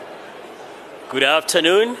Good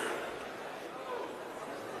afternoon.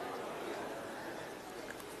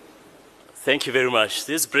 Thank you very much.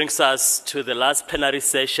 This brings us to the last plenary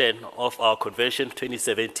session of our convention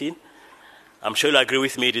 2017. I'm sure you'll agree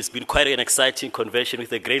with me, it's been quite an exciting convention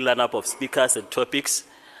with a great lineup of speakers and topics.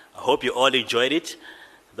 I hope you all enjoyed it.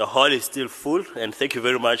 The hall is still full, and thank you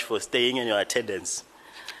very much for staying and your attendance.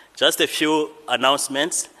 Just a few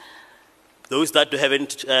announcements. Those that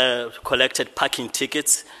haven't collected parking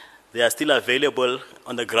tickets, they are still available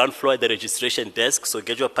on the ground floor at the registration desk, so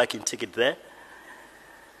get your parking ticket there.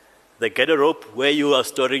 The garderobe where you are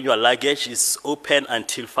storing your luggage is open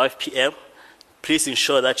until 5 p.m. Please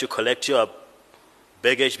ensure that you collect your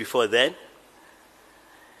baggage before then.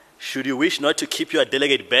 Should you wish not to keep your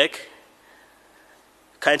delegate bag,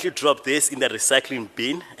 kindly drop this in the recycling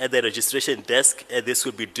bin at the registration desk, and this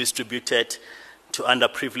will be distributed to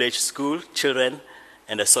underprivileged school children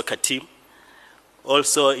and the soccer team.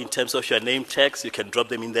 Also, in terms of your name tags, you can drop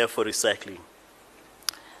them in there for recycling.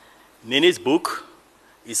 Nini's book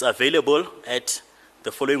is available at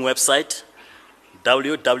the following website,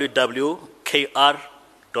 www.kr.co.za.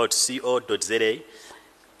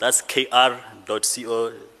 That's kr.co.za.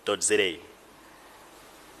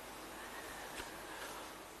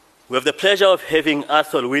 We have the pleasure of having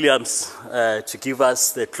Athol Williams to give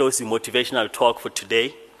us the closing motivational talk for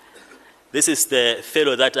today. This is the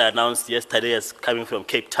fellow that I announced yesterday as coming from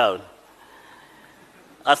Cape Town.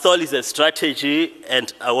 Athol is a strategy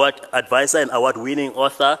and award advisor and award-winning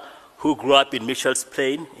author who grew up in Mitchell's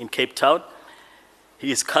Plain in Cape Town. He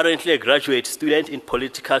is currently a graduate student in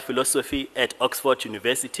political philosophy at Oxford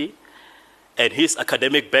University, and his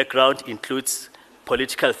academic background includes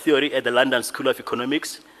political theory at the London School of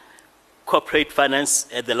Economics, corporate finance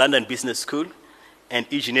at the London Business School, and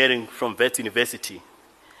engineering from Wits University.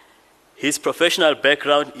 His professional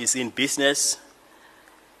background is in business,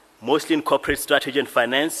 mostly in corporate strategy and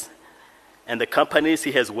finance, and the companies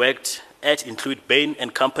he has worked at include Bain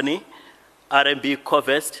 & Company, R&B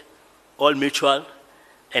Covest, All Mutual,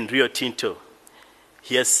 and Rio Tinto.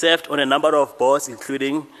 He has served on a number of boards,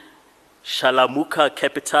 including Shalamuka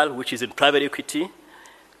Capital, which is in private equity,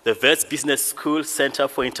 the Wits Business School Center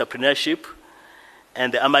for Entrepreneurship,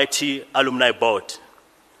 and the MIT Alumni Board.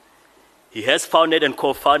 He has founded and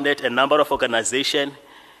co-founded a number of organizations,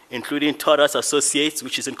 including Taurus Associates,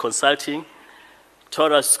 which is in consulting,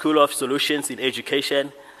 Taurus School of Solutions in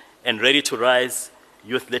education, and Ready to Rise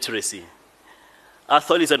Youth Literacy.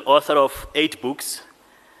 Athol is an author of 8 books.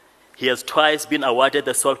 He has twice been awarded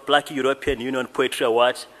the Sol Plaatje European Union Poetry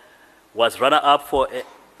Award, was runner-up for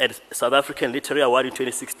a South African Literary Award in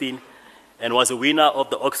 2016, and was a winner of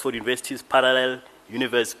the Oxford University's Parallel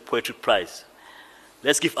Universe Poetry Prize.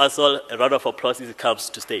 Let's give Athol a round of applause as he comes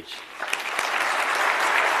to stage.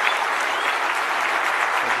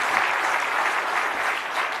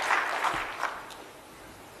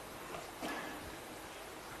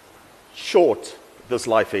 Short this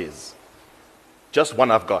life is, just one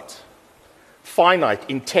I've got. Finite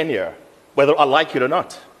in tenure, whether I like it or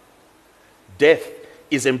not. Death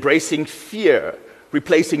is embracing fear,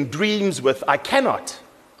 replacing dreams with I cannot.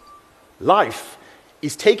 Life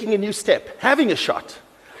is taking a new step, having a shot.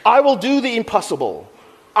 I will do the impossible.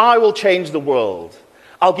 I will change the world.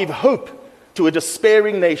 I'll give hope to a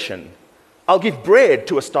despairing nation. I'll give bread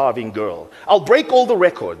to a starving girl. I'll break all the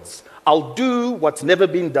records. I'll do what's never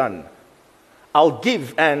been done. I'll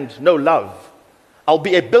give and no love. I'll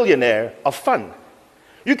be a billionaire of fun.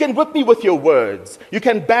 You can whip me with your words. You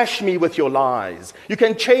can bash me with your lies. You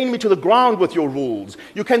can chain me to the ground with your rules.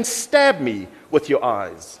 You can stab me with your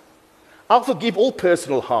eyes. I'll forgive all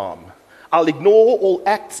personal harm. I'll ignore all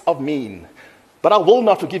acts of mean. But I will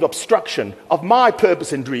not forgive obstruction of my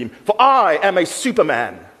purpose and dream, for I am a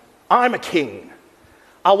superman. I'm a king.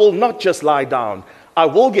 I will not just lie down. I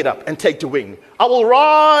will get up and take to wing. I will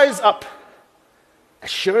rise up. As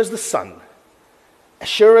sure as the sun, as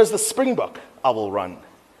sure as the springbok, I will run.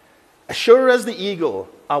 As sure as the eagle,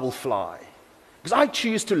 I will fly. Because I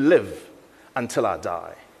choose to live until I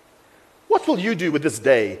die. What will you do with this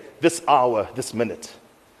day, this hour, this minute?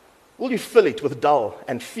 Will you fill it with dull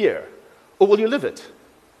and fear, or will you live it?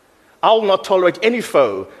 I will not tolerate any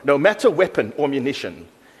foe, no matter weapon or munition,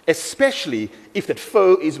 especially if that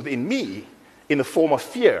foe is within me in the form of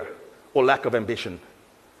fear or lack of ambition.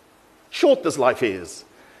 Short this life is,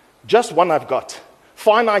 just one I've got,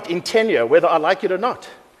 finite in tenure, whether I like it or not.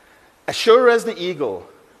 As sure as the eagle,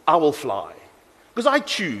 I will fly, because I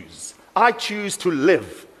choose to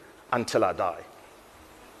live until I die.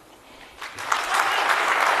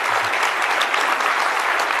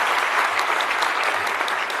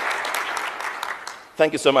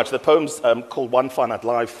 Thank you so much. The poem's called One Finite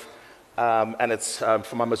Life. and it's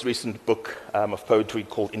from my most recent book of poetry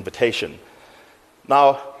called Invitation.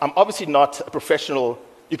 Now, I'm obviously not a professional,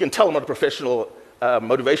 you can tell I'm not a professional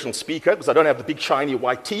motivational speaker because I don't have the big shiny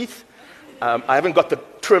white teeth. I haven't got the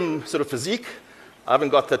trim sort of physique. I haven't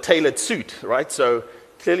got the tailored suit, right? So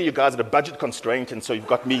clearly you guys are a budget constraint, and so you've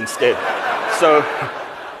got me instead. So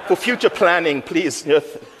for future planning, please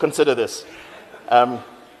consider this. There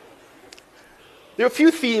are a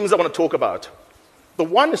few themes I want to talk about. The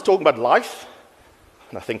one is talking about life,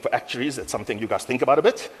 and I think for actuaries, that's something you guys think about a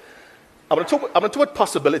bit. I'm going to talk about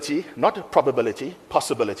possibility, not probability,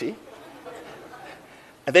 possibility.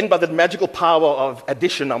 And then by the magical power of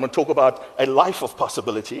addition, I'm going to talk about a life of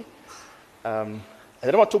possibility. And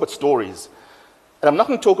then I want to talk about stories. And I'm not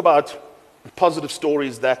going to talk about positive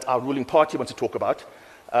stories that our ruling party wants to talk about.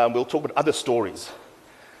 We'll talk about other stories.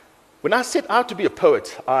 When I set out to be a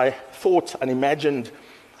poet, I thought and imagined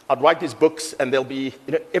I'd write these books and there'll be,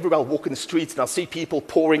 everywhere I'll walk in the streets and I'll see people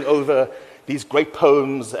poring over these great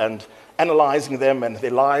poems and analyzing them and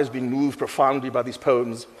their lives being moved profoundly by these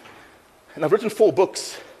poems. And I've written 4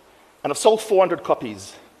 books and I've sold 400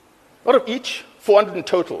 copies. Not of each, 400 in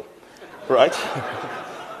total, right?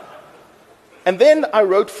 And then I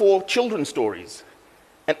wrote 4 children's stories,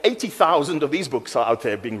 and 80,000 of these books are out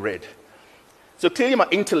there being read. So clearly my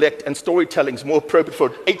intellect and storytelling is more appropriate for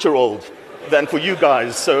an 8-year-old than for you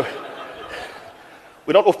guys, so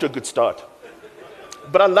we're not off to a good start.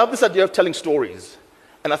 But I love this idea of telling stories,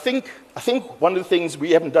 and I think one of the things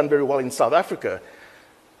we haven't done very well in South Africa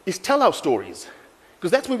is tell our stories,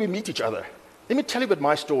 because that's where we meet each other. Let me tell you about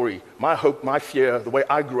my story, my hope, my fear, the way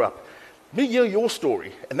I grew up. Let me hear your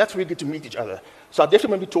story, and that's where we get to meet each other. So I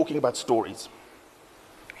definitely will be talking about stories.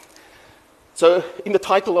 So in the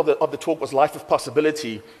title of the talk was Life of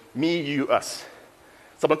Possibility, Me, You, Us.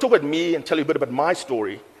 So I'm going to talk about me and tell you a bit about my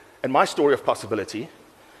story and my story of possibility.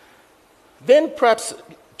 Then perhaps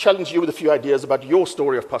challenge you with a few ideas about your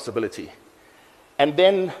story of possibility. And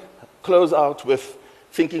then close out with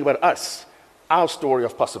thinking about us, our story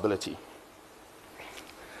of possibility.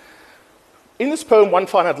 In this poem, One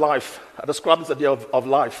Finite Life, I describe this idea of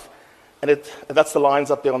life, and that's the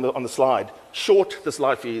lines up there on the slide. Short, this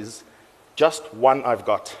life is, just one I've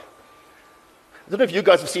got. I don't know if you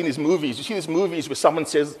guys have seen these movies. You see these movies where someone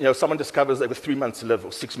says, someone discovers they have 3 months to live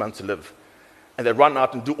or 6 months to live, and they run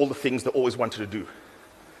out and do all the things they always wanted to do.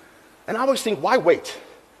 And I always think, why wait?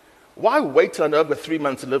 Why wait till I know I've got 3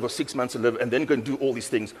 months to live or 6 months to live and then go and do all these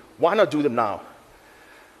things? Why not do them now?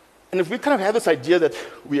 And if we kind of have this idea that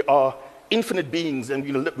we are infinite beings and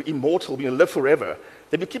we're immortal, we're going to live forever,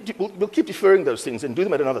 then we'll keep deferring those things and do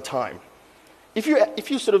them at another time. If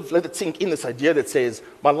you sort of let it sink in, this idea that says,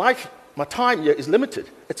 my time here is limited,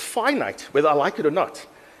 it's finite, whether I like it or not,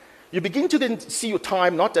 you begin to then see your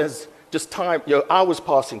time not as just time, hours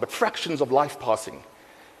passing, but fractions of life passing.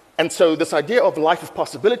 And so this idea of life of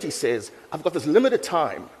possibility says, I've got this limited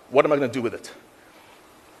time, what am I going to do with it?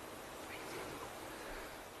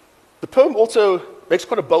 The poem also makes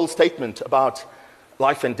quite a bold statement about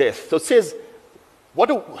life and death. So it says,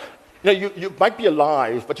 you might be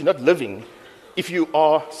alive, but you're not living if you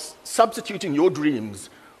are substituting your dreams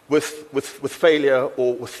with failure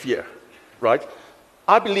or with fear, right?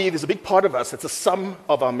 I believe there's a big part of us that's the sum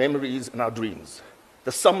of our memories and our dreams.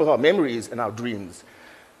 The sum of our memories and our dreams.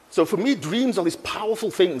 So for me, dreams are these powerful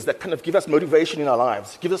things that kind of give us motivation in our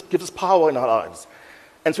lives, give us power in our lives.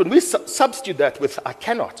 And so when we substitute that with I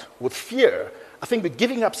cannot, with fear, I think we're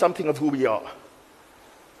giving up something of who we are.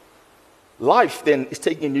 Life then is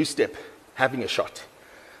taking a new step, having a shot.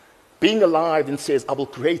 Being alive then says, I will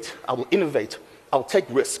create, I will innovate, I'll take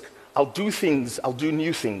risk, I'll do things, I'll do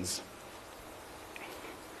new things.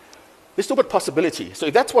 Let's talk about possibility. So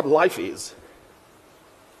if that's what life is,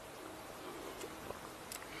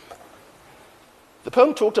 the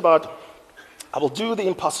poem talked about, I will do the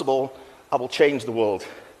impossible, I will change the world.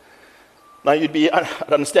 Now I'd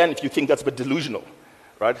understand if you think that's a bit delusional,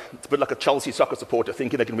 right? It's a bit like a Chelsea soccer supporter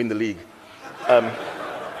thinking they can win the league.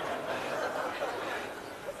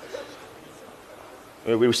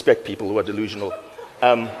 We respect people who are delusional.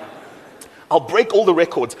 I'll break all the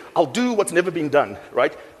records. I'll do what's never been done,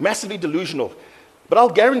 right? Massively delusional. But I'll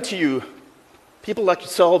guarantee you, people like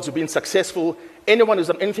yourselves who've been successful, anyone who's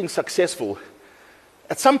done anything successful,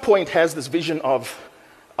 at some point has this vision of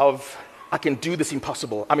I can do this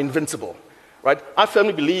impossible, I'm invincible, right? I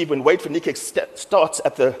firmly believe when Wade van Niekerk starts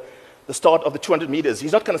at the start of the 200 meters,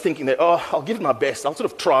 he's not kind of thinking that, I'll give it my best, I'll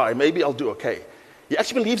sort of try, maybe I'll do okay. He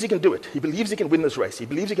actually believes he can do it. He believes he can win this race. He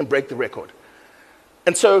believes he can break the record.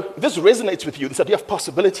 And so this resonates with you, this idea of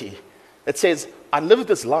possibility that says, I live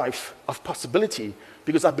this life of possibility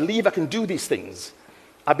because I believe I can do these things.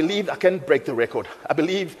 I believe I can break the record. I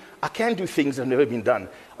believe I can do things that have never been done.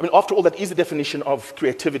 I mean, after all, that is the definition of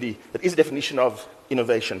creativity. That is the definition of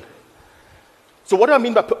innovation. So what do I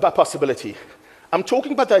mean by possibility? I'm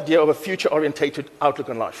talking about the idea of a future-orientated outlook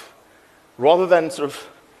on life. Rather than sort of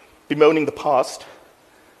bemoaning the past,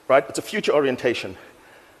 right? It's a future orientation.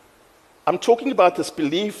 I'm talking about this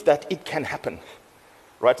belief that it can happen,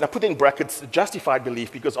 right? And I put in brackets justified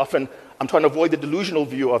belief because often I'm trying to avoid the delusional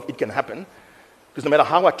view of it can happen. Because no matter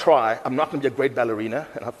how I try, I'm not going to be a great ballerina,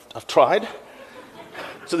 and I've tried.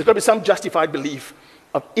 So there's got to be some justified belief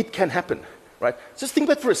of it can happen, right? Just think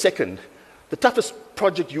about it for a second. The toughest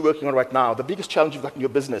project you're working on right now, the biggest challenge you've got in your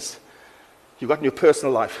business, you've got in your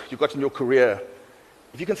personal life, you've got in your career,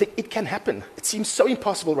 if you can think it can happen, it seems so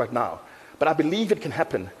impossible right now, but I believe it can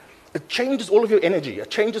happen. It changes all of your energy.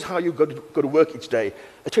 It changes how you go to work each day.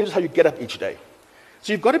 It changes how you get up each day.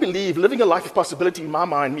 So you've got to believe, living a life of possibility in my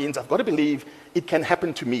mind means I've got to believe it can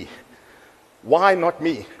happen to me. Why not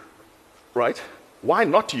me, right? Why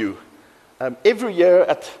not you? Every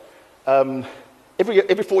year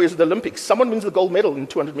every 4 years at the Olympics, someone wins the gold medal in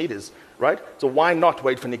 200 meters, right? So why not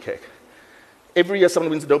wait for Nikkei? Every year someone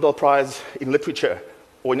wins the Nobel Prize in literature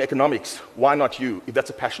or in economics. Why not you, if that's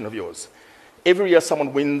a passion of yours? Every year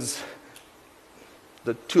someone wins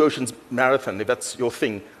the Two Oceans Marathon, if that's your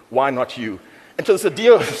thing. Why not you? And so this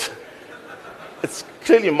idea of, it's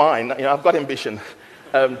clearly mine, you know, I've got ambition.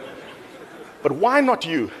 But why not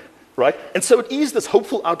you, right? And so it is this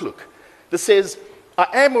hopeful outlook that says, I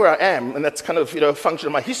am where I am, and that's kind of, a function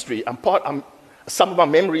of my history. I'm some of my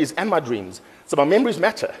memories and my dreams. So my memories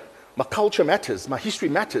matter. My culture matters. My history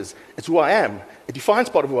matters. It's who I am. It defines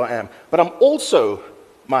part of who I am. But I'm also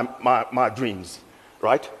my dreams,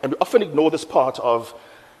 right? And we often ignore this part of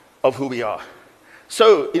who we are.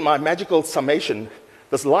 So in my magical summation,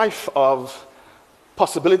 this life of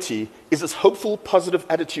possibility is this hopeful, positive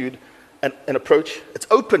attitude and approach. It's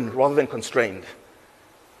open rather than constrained.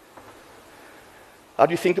 How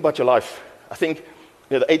do you think about your life? I think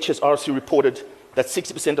the HSRC reported that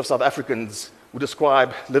 60% of South Africans would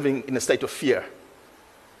describe living in a state of fear.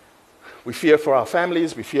 We fear for our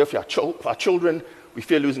families, we fear for our children, we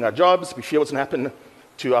fear losing our jobs, we fear what's going to happen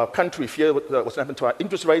to our country, we fear what's going to happen to our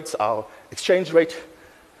interest rates, our exchange rate.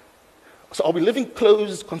 So are we living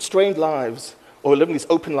closed, constrained lives, or are we living these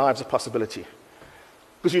open lives of possibility?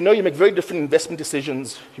 Because you make very different investment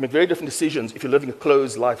decisions, you make very different decisions if you're living a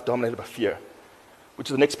closed life dominated by fear. Which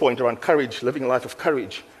is the next point around courage, living a life of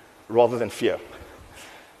courage rather than fear.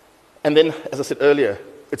 And then, as I said earlier,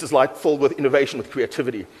 it's this life filled with innovation, with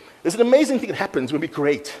creativity. There's an amazing thing that happens when we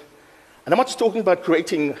create. And I'm not just talking about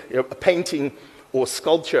creating a painting or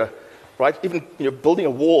sculpture, right? Even building a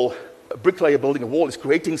wall, a bricklayer building a wall is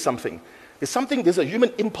creating something. There's a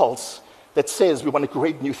human impulse that says we want to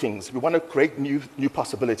create new things. We want to create new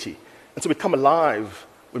possibility. And so we come alive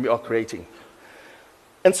when we are creating.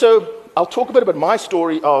 And so I'll talk a bit about my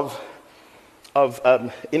story of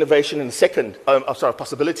innovation in a second,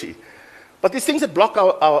 possibility. But these things that block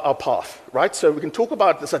our path, right? So we can talk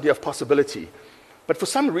about this idea of possibility. But for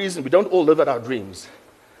some reason, we don't all live out our dreams.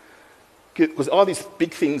 Because there are these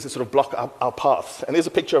big things that sort of block our paths. And there's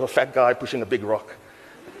a picture of a fat guy pushing a big rock.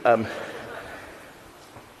 And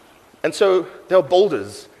so there are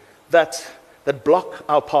boulders that block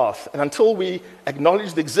our path. And until we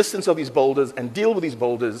acknowledge the existence of these boulders and deal with these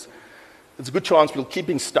boulders, there's a good chance we'll keep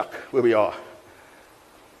being stuck where we are.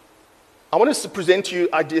 I want us to present to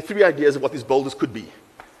you three ideas of what these boulders could be.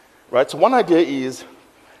 Right? So one idea is,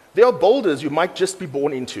 there are boulders you might just be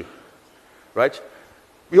born into. Right?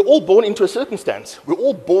 We're all born into a circumstance. We're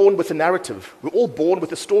all born with a narrative. We're all born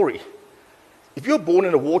with a story. If you're born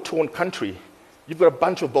in a war-torn country, you've got a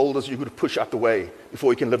bunch of boulders you've got to push out the way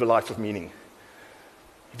before you can live a life of meaning.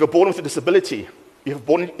 If you're born with a disability,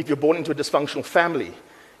 if you're born into a dysfunctional family,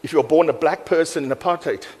 if you're born a black person in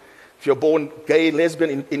apartheid, if you're born gay,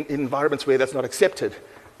 lesbian in environments where that's not accepted,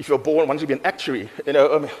 if you're born wanting to be an actuary,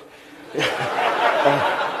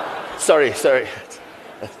 sorry.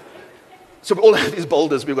 So we all have these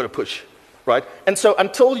boulders we've got to push, right? And so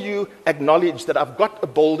until you acknowledge that I've got a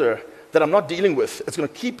boulder that I'm not dealing with, it's going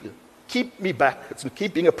to keep me back, it's going to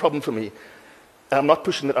keep being a problem for me, and I'm not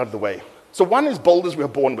pushing it out of the way. So one is boulders we are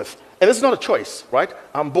born with. And this is not a choice, right?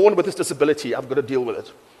 I'm born with this disability, I've got to deal with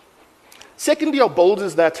it. Secondly are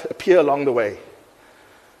boulders that appear along the way.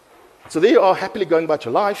 So there you are, happily going about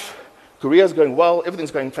your life, career's going well, everything's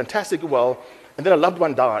going fantastically well, and then a loved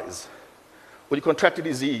one dies, or you contract a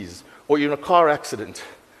disease, or you're in a car accident,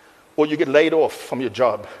 or you get laid off from your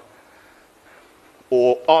job,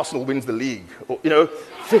 or Arsenal wins the league, or,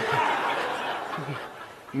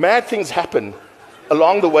 mad things happen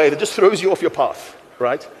along the way that just throws you off your path,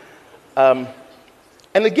 right? And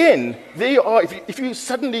again, there you are. If you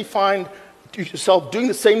suddenly find yourself doing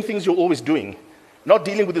the same things you're always doing, not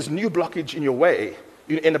dealing with this new blockage in your way,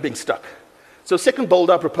 you end up being stuck. So second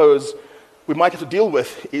boulder I propose we might have to deal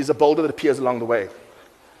with is a boulder that appears along the way.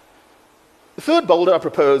 The third boulder I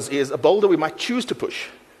propose is a boulder we might choose to push.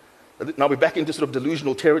 Now we're back into sort of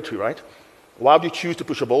delusional territory, right? Why would you choose to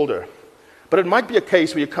push a boulder? But it might be a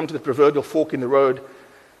case where you come to the proverbial fork in the road,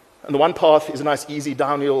 and the one path is a nice, easy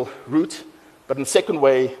downhill route, but in the second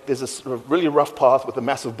way, there's a sort of really rough path with a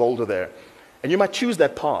massive boulder there. And you might choose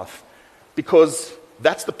that path because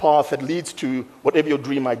that's the path that leads to whatever your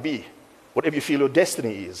dream might be, whatever you feel your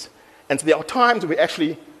destiny is. And so there are times when we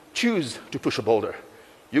actually choose to push a boulder.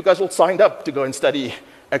 You guys all signed up to go and study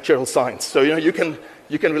actuarial science, so you can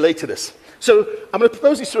relate to this. So I'm going to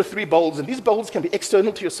propose these sort of three boulders, and these boulders can be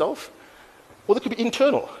external to yourself, or they could be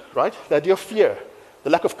internal, right? The idea of fear, the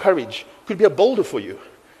lack of courage, could be a boulder for you.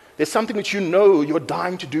 There's something which you know you're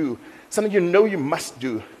dying to do, something you know you must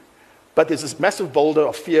do, but there's this massive boulder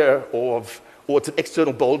of fear or it's an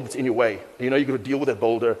external boulder that's in your way. And you know you've got to deal with that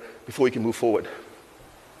boulder before you can move forward.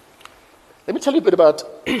 Let me tell you a bit about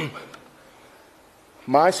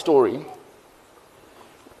my story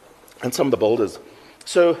and some of the boulders.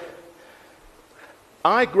 So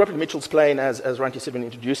I grew up in Mitchell's Plain, as Ranty Sivan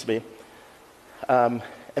introduced me, and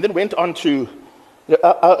then went on to,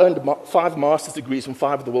 I earned 5 master's degrees from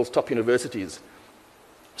 5 of the world's top universities.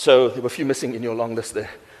 So there were a few missing in your long list there.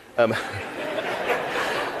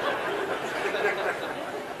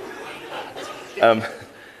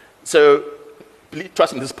 So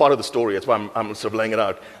trust me, this is part of the story. That's why I'm sort of laying it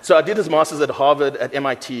out. So I did this master's at Harvard, at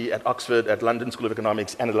MIT, at Oxford, at London School of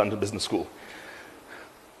Economics, and at London Business School.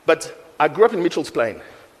 But I grew up in Mitchell's Plain,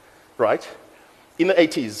 right, in the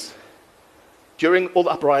 80s, during all the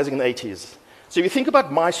uprising in the 80s. So if you think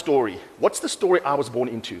about my story, what's the story I was born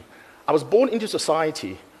into? I was born into a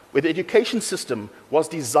society where the education system was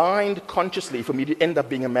designed consciously for me to end up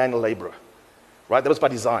being a manual laborer, right? That was by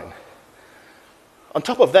design. On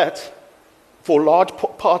top of that, for large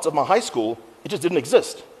parts of my high school, it just didn't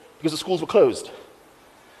exist because the schools were closed.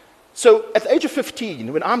 So at the age of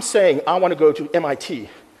 15, when I'm saying I want to go to MIT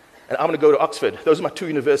and I want to go to Oxford, those are my 2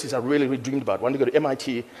 universities I really, really dreamed about. One to go to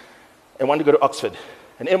MIT and one to go to Oxford.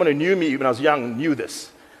 And anyone who knew me when I was young knew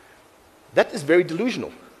this. That is very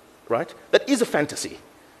delusional, right? That is a fantasy.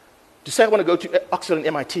 To say I want to go to Oxford and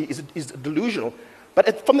MIT is delusional.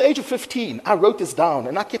 But from the age of 15, I wrote this down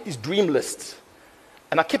and I kept these dream lists.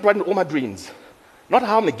 And I kept writing all my dreams. Not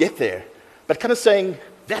how I'm going to get there, but kind of saying,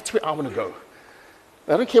 that's where I want to go.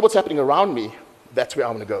 And I don't care what's happening around me, that's where I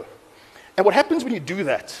want to go. And what happens when you do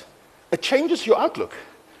that, it changes your outlook.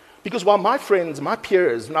 Because while my friends, my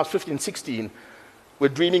peers, when I was 15, 16, were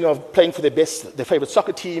dreaming of playing for their favorite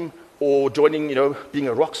soccer team, or joining, being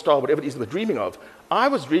a rock star, whatever it is they were dreaming of, I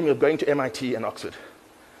was dreaming of going to MIT and Oxford.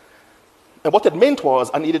 And what that meant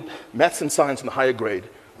was I needed maths and science in the higher grade,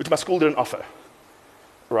 which my school didn't offer.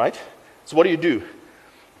 Right? So what do?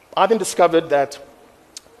 I then discovered that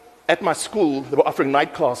at my school, they were offering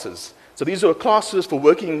night classes. So these were classes for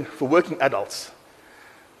working adults.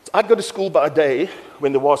 So I'd go to school by a day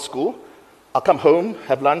when there was school. I'll come home,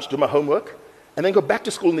 have lunch, do my homework, and then go back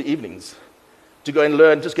to school in the evenings to go and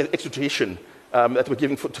learn, just get extra tuition that we're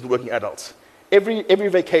giving to the working adults. Every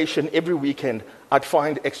vacation, every weekend, I'd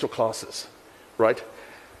find extra classes, right?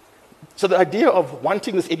 So the idea of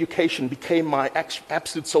wanting this education became my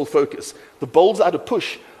absolute sole focus. The boulders I had to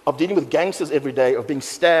push of dealing with gangsters every day, of being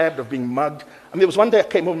stabbed, of being mugged. I mean, there was one day I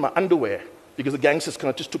came home in my underwear because the gangsters kind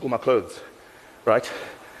of just took all my clothes, right?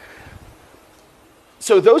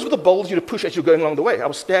 So those were the boulders you had to push as you were going along the way. I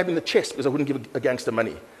was stabbed in the chest because I wouldn't give a gangster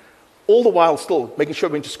money. All the while still making sure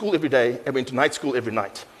I went to school every day and went to night school every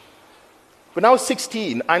night. When I was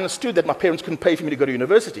 16, I understood that my parents couldn't pay for me to go to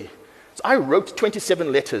university. So I wrote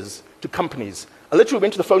 27 letters to companies. I literally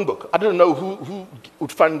went to the phone book. I didn't know who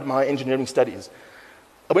would fund my engineering studies.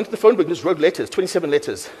 I went to the phone book and just wrote letters, 27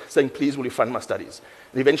 letters, saying, please, will you fund my studies?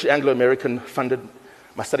 And eventually, Anglo-American funded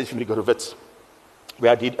my studies for me to go to Wits,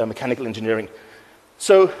 where I did mechanical engineering.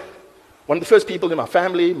 So one of the first people in my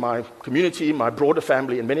family, my community, my broader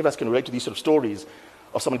family, and many of us can relate to these sort of stories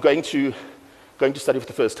of someone going to study for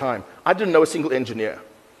the first time. I didn't know a single engineer.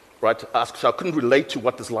 Right? So I couldn't relate to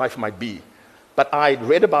what this life might be. But I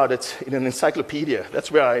read about it in an encyclopedia.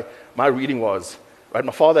 That's where my reading was. Right?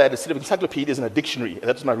 My father had a set of encyclopedias and a dictionary, and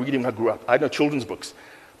that was my reading when I grew up. I had no children's books,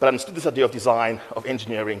 but I understood this idea of design, of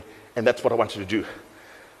engineering, and that's what I wanted to do.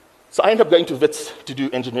 So I ended up going to Wits to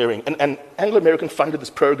do engineering, and Anglo-American funded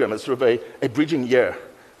this program as sort of a bridging year.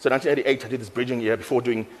 So in 1988, I did this bridging year before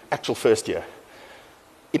doing actual first year.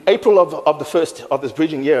 In April of this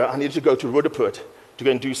bridging year, I needed to go to Roodepoort to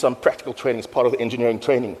go and do some practical training as part of the engineering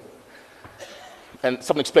training. And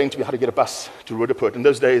someone explained to me how to get a bus to Roodepoort. In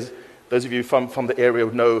those days, those of you from the area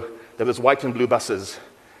would know there was white and blue buses.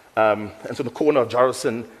 And so on the corner of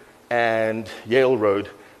Jarrison and Yale Road,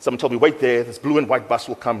 someone told me, wait there, this blue and white bus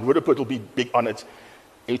will come, Roodepoort will be big on it,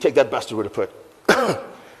 and you take that bus to Roodepoort.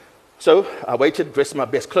 So I waited, dressed in my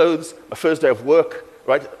best clothes, my first day of work,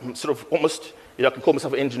 right? I'm sort of almost, I can call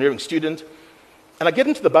myself an engineering student. And I get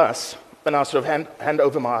into the bus, and I sort of hand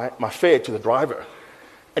over my fare to the driver.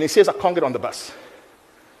 And he says, I can't get on the bus.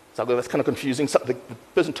 So I go, that's kind of confusing. So the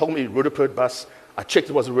person told me Roodepoort bus. I checked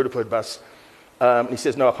it was a Roodepoort bus. And he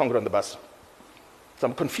says, no, I can't get on the bus. So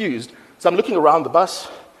I'm confused. So I'm looking around the bus,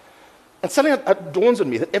 and suddenly it dawns on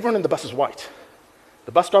me that everyone in the bus is white.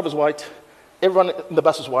 The bus driver is white. Everyone in the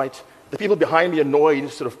bus is white. The people behind me,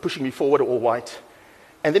 annoyed, sort of pushing me forward, are all white.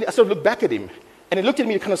 And then I sort of looked back at him, and he looked at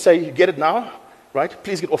me and kind of say, you get it now, right?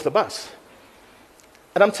 Please get off the bus.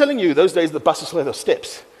 And I'm telling you, those days the buses still had those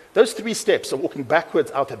steps. Those 3 steps of walking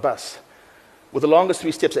backwards out that bus were the longest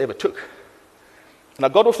 3 steps I ever took. And I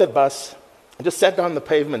got off that bus and just sat down on the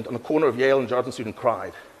pavement on the corner of Yale and Jarrison Street and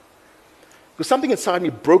cried. Because something inside me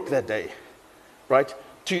broke that day, right?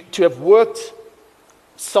 To have worked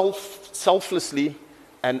selflessly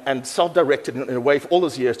and self-directed in a way for all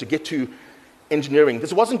those years to get to engineering.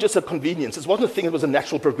 This wasn't just a convenience. This wasn't a thing that was a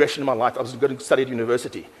natural progression in my life. I was going to study at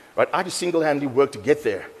university, right? I just single-handedly worked to get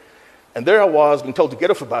there. And there I was, being told to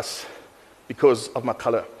get off a bus because of my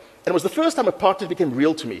color. And it was the first time apartheid became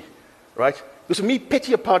real to me, right? Because for me,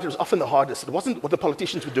 petty apartheid was often the hardest. It wasn't what the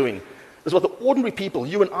politicians were doing. It was what the ordinary people,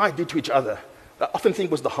 you and I, did to each other, that I often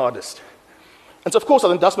think was the hardest. And so, of course, I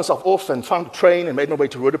then dust myself off and found a train and made my way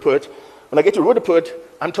to Roodepoort. When I get to Roodepoort,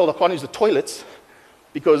 I'm told I can't use the toilets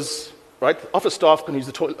because, right, office staff can use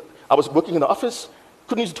the toilet. I was working in the office,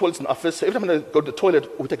 couldn't use the toilets in the office. So every time I go to the toilet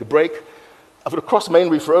or we take a break, I've got to cross Main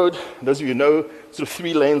Reef Road. And those of you who know, sort of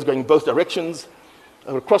 3 lanes going in both directions.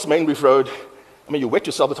 I've got to cross Main Reef Road. I mean, you wet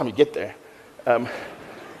yourself by the time you get there.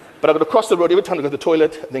 But I've got to cross the road every time I go to the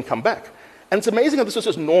toilet and then come back. And it's amazing how this was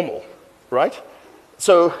just normal, right?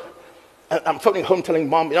 So I'm phoning home telling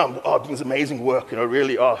Mom, I'm doing this amazing work,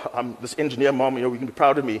 really, I'm this engineer, Mom, you can be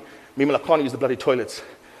proud of me. Meanwhile, I can't use the bloody toilets.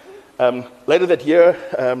 Later that year,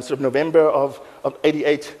 sort of November of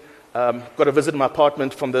 88, got a visit in my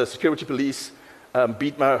apartment from the security police,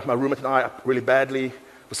 beat my roommate and I up really badly.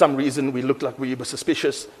 For some reason, we looked like we were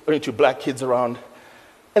suspicious, only 2 black kids around.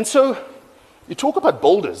 And so you talk about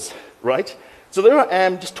boulders, right? So there I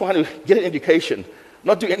am just trying to get an education,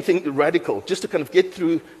 not do anything radical, just to kind of get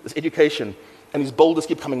through this education, and these boulders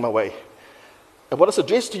keep coming my way. And what I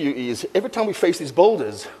suggest to you is, every time we face these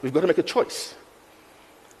boulders, we've got to make a choice.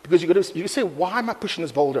 Because you say, why am I pushing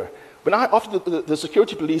this boulder? When after the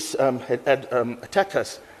security police had attacked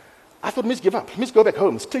us, I thought, Miss, give up. Miss, go back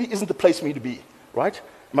home. This clearly isn't the place for me to be, right?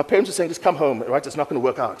 And my parents were saying, just come home, right? It's not going to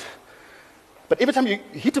work out. But every time you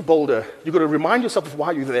hit a boulder, you've got to remind yourself of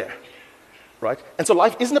why you're there, right? And so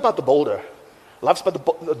life isn't about the boulder. Life's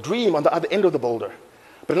about the dream on the other end of the boulder.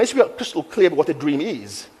 But unless we are crystal clear about what the dream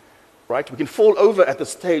is, right, we can fall over at the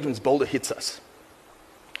stage when this boulder hits us.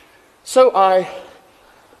 So I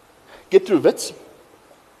get through WITS.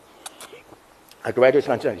 I graduated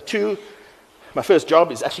in 1992. My first job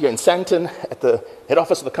is actually in Sandton at the head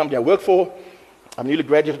office of the company I work for. I'm a newly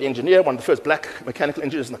graduated engineer, one of the first black mechanical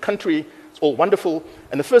engineers in the country. It's all wonderful.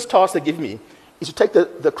 And the first task they give me is to take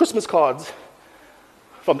the Christmas cards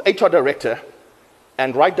from the HR director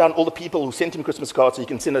and write down all the people who sent him Christmas cards so he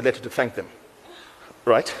can send a letter to thank them,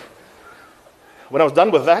 right? When I was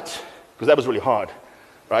done with that, because that was really hard,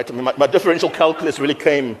 right? I mean, my differential calculus really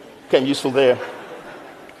came useful there.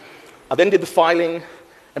 I then did the filing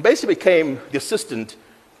and basically became the assistant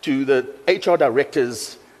to the HR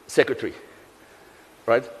director's secretary,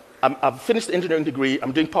 right? I've finished the engineering degree,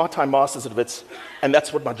 I'm doing part-time masters at WITS, and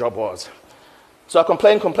that's what my job was. So I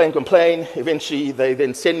complain. Eventually, they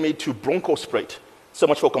then send me to Bronkhorstspruit. So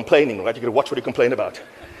much for complaining, right? You've got to watch what you complain about.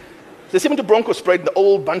 They sent me to Bronkhorstspruit in the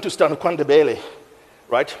old Bantustan of Kwandebele,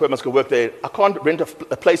 right? Where I must go work there. I can't rent a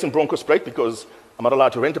place in Bronkhorstspruit because I'm not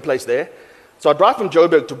allowed to rent a place there. So I drive from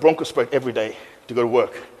Joburg to Bronkhorstspruit every day to go to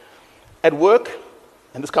work. At work,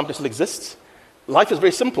 and this company still exists, life is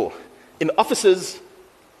very simple. In the offices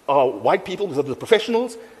are white people, because they're the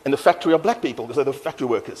professionals, and the factory are black people, because they're the factory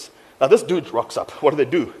workers. Now this dude rocks up. What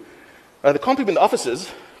do? They can't put me in the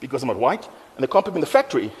offices because I'm not white, and they can't put me in the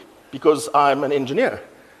factory because I'm an engineer.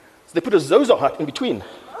 So they put a Zozo hut in between.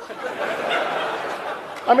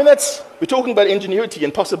 I mean, we're talking about ingenuity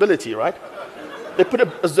and possibility, right? They put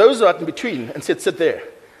a Zozo hut in between and said, sit there.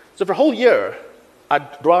 So for a whole year,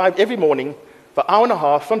 I'd drive every morning for an hour and a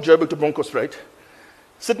half from Joburg to Bronkhorststraat,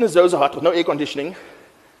 sit in a Zozo hut with no air conditioning,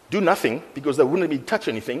 do nothing because they wouldn't let me touch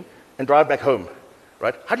anything, and drive back home,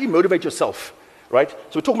 right? How do you motivate yourself, right?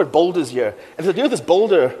 So we're talking about boulders here. And the idea of this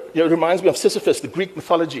boulder, reminds me of Sisyphus, the Greek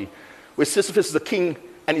mythology, where Sisyphus is a king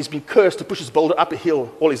and he's been cursed to push his boulder up a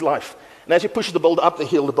hill all his life. And as he pushes the boulder up the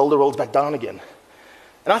hill, the boulder rolls back down again.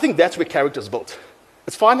 And I think that's where character is built.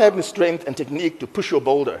 It's fine having the strength and technique to push your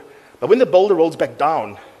boulder, but when the boulder rolls back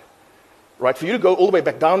down, right, for you to go all the way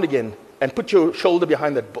back down again and put your shoulder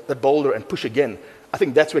behind that boulder and push again, I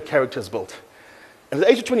think that's where character is built. And at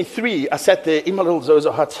the age of 23, I sat there in my little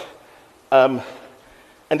Zozo hut and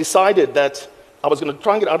decided that I was going to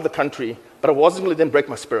try and get out of the country, but I wasn't going to let them break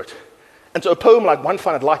my spirit. And so a poem like One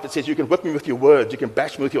Finite Life that says, you can whip me with your words, you can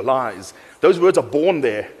bash me with your lies, those words are born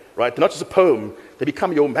there, right? They're not just a poem, they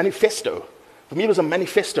become your manifesto. For me, it was a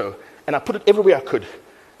manifesto, and I put it everywhere I could,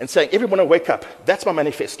 and saying, every morning I wake up, that's my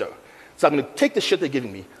manifesto. So I'm going to take the shit they're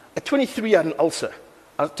giving me. At 23, I had an ulcer.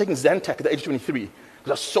 I was taking Zantac at the age of 23 because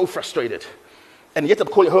I was so frustrated. And yet I'm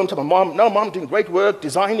calling home to my mom, no, mom, I'm doing great work,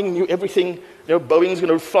 designing new everything. Boeing's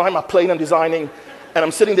going to fly my plane I'm designing. And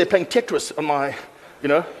I'm sitting there playing Tetris on my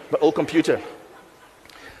old computer.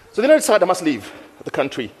 So then I decided I must leave the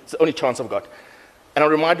country. It's the only chance I've got. And I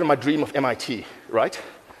reminded of my dream of MIT, right?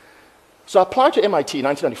 So I applied to MIT in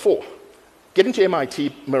 1994. Get into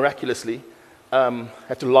MIT miraculously.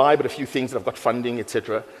 Had to lie about a few things that I've got funding,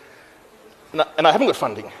 etc. And I haven't got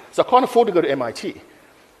funding, so I can't afford to go to MIT.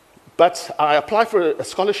 But I apply for a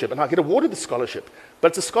scholarship, and I get awarded the scholarship. But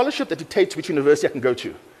it's a scholarship that dictates which university I can go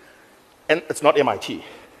to. And it's not MIT,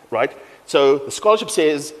 right? So the scholarship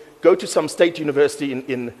says, go to some state university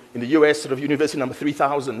in the US, sort of university number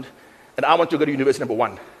 3,000, and I want to go to university number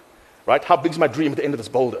 1, right? How big is my dream at the end of this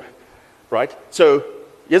boulder, right? So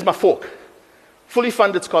here's my fork. Fully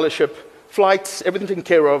funded scholarship, flights, everything taken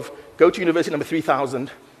care of, go to university number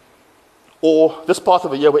 3,000, or this part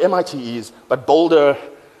of the year where MIT is, but boulder,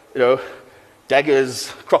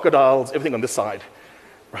 daggers, crocodiles, everything on this side.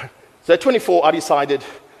 Right? So at 24, I decided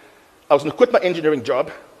I was going to quit my engineering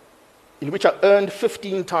job, in which I earned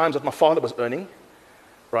 15 times what my father was earning,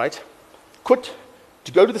 right? Quit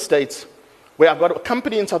to go to the States, where I've got a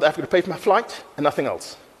company in South Africa to pay for my flight and nothing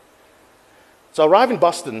else. So I arrive in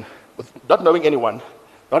Boston with not knowing anyone,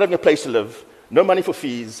 not having a place to live, no money for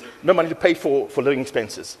fees, no money to pay for living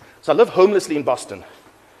expenses. So I live homelessly in Boston.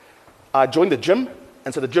 I joined the gym,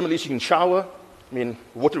 and so the gym, at least you can shower. I mean,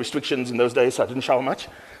 water restrictions in those days, so I didn't shower much.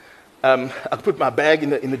 I could put my bag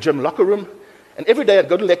in the gym locker room, and every day I'd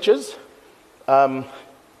go to lectures and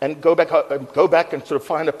go back and sort of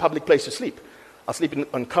find a public place to sleep. I'll sleep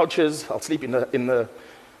on couches, I'll sleep in the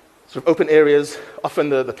sort of open areas. Often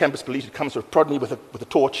the campus police would come sort of prod me with a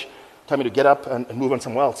torch, tell me to get up and move on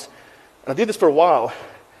somewhere else. And I did this for a while,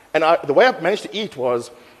 and the way I managed to eat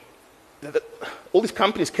was that all these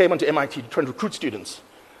companies came onto MIT to try and recruit students.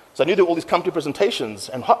 So I knew there were all these company presentations,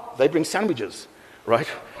 and they bring sandwiches, right?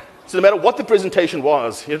 So no matter what the presentation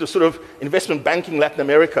was, the sort of investment banking Latin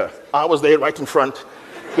America, I was there right in front,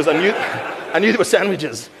 because I knew there were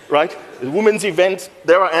sandwiches, right? The women's event,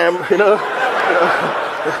 there I am,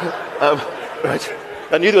 right?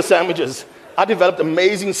 I knew there were sandwiches. I developed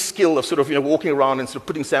amazing skill of sort of walking around and sort of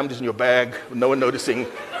putting sandwiches in your bag with no one noticing.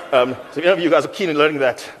 So if any of you guys are keen in learning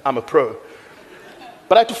that, I'm a pro.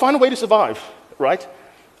 But I had to find a way to survive, right?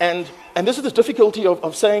 And this is the difficulty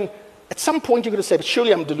of saying, at some point you're going to say, but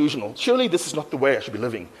surely I'm delusional. Surely this is not the way I should be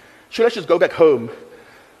living. Surely I should go back home,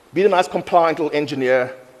 be the nice compliant little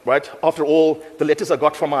engineer, right? After all, the letters I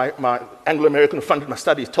got from my Anglo-American who funded my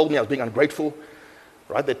studies told me I was being ungrateful.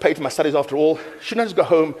 Right? They paid for my studies after all. Shouldn't I just go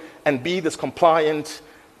home and be this compliant,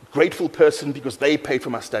 grateful person because they paid for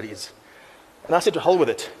my studies? And I said, to hell with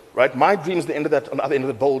it. Right? My dream is on the other end of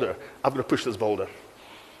the boulder. I've got to push this boulder.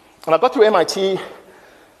 And I got through MIT.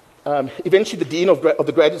 Eventually, the dean of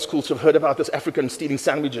the graduate school sort of heard about this African stealing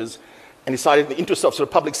sandwiches and decided, in the interest of sort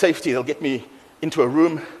of public safety, they'll get me into a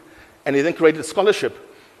room. And he then created a scholarship,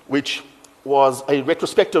 which was a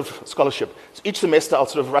retrospective scholarship. So each semester, I'll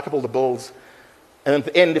sort of rack up all the bills. And at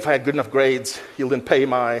the end, if I had good enough grades, he'll then pay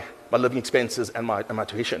my living expenses and my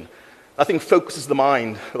tuition. Nothing focuses the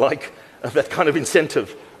mind like that kind of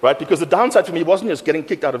incentive, right? Because the downside for me wasn't just getting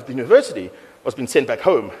kicked out of the university, was being sent back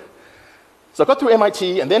home. So I got through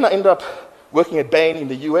MIT, and then I ended up working at Bain in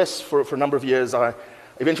the US for a number of years. I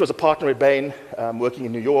eventually was a partner at Bain, working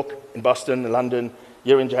in New York, in Boston, in London,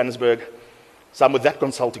 here in Johannesburg. So I'm with that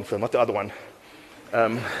consulting firm, not the other one.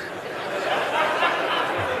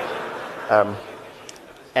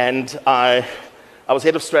 And I was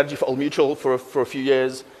head of strategy for Old Mutual for a few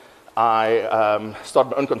years. I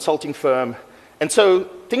started my own consulting firm, And so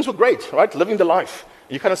things were great, right? Living the life.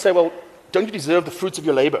 And you kind of say, well, don't you deserve the fruits of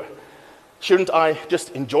your labor? Shouldn't I just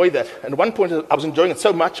enjoy that? And at one point, I was enjoying it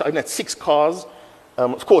so much, I even had 6 cars.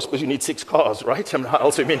 Of course, because you need 6 cars, right? I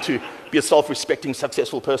also meant to be a self-respecting,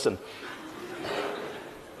 successful person.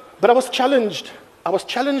 But I was challenged. I was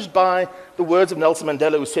challenged by the words of Nelson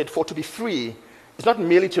Mandela, who said, for to be free is not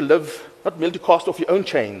merely to live, not merely to cast off your own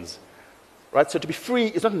chains, right? So to be free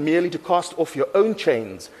is not merely to cast off your own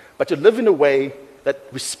chains, but to live in a way that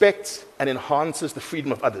respects and enhances the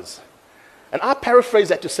freedom of others. And I paraphrase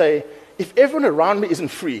that to say, if everyone around me isn't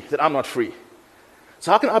free, then I'm not free.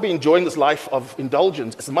 So how can I be enjoying this life of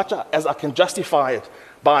indulgence as much as I can justify it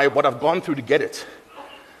by what I've gone through to get it?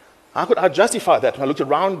 How could I justify that when I looked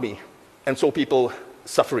around me and saw people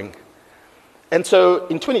suffering? And so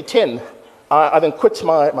in 2010, I then quit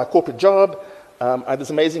my corporate job. I had this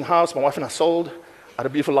amazing house my wife and I sold. I had a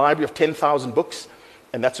beautiful library of 10,000 books,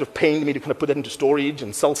 and that sort of pained me to kind of put that into storage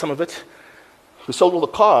and sell some of it. We sold all the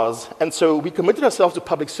cars, and so we committed ourselves to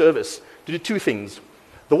public service to do 2 things.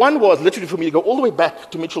 The one was literally for me to go all the way back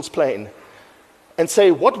to Mitchell's Plain and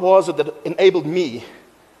say, what was it that enabled me,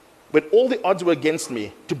 when all the odds were against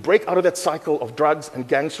me, to break out of that cycle of drugs and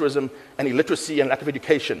gangsterism and illiteracy and lack of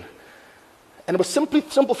education? And it was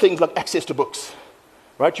simple things like access to books,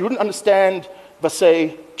 right? You wouldn't understand if I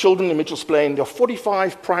say children in Mitchell's Plain. There are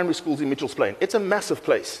 45 primary schools in Mitchell's Plain. It's a massive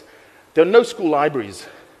place. There are no school libraries.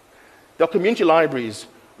 There are community libraries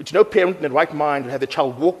which no parent in their right mind would have their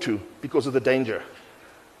child walk to because of the danger,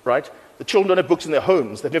 right? The children don't have books in their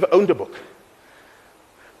homes. They've never owned a book.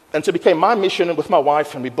 And so it became my mission with my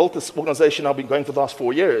wife, and we built this organization I've been going for the last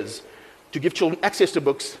 4 years, to give children access to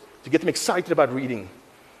books, to get them excited about reading.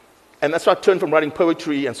 And that's why I turned from writing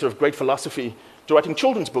poetry and sort of great philosophy to writing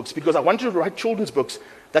children's books, because I wanted to write children's books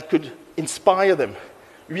that could inspire them.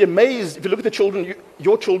 You'd be amazed if you look at the children,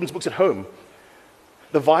 your children's books at home,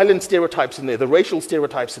 the violent stereotypes in there, the racial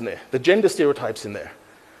stereotypes in there, the gender stereotypes in there.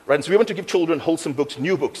 Right? And so we want to give children wholesome books,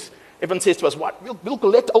 new books. Everyone says to us, what? We'll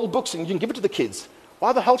collect old books and you can give it to the kids.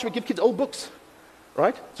 Why the hell should we give kids old books?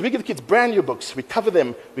 Right? So we give the kids brand new books. We cover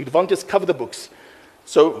them. We volunteers cover the books.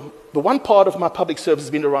 So the one part of my public service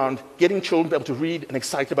has been around getting children to be able to read and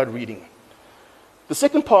excited about reading. The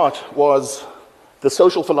second part was the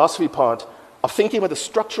social philosophy part of thinking about the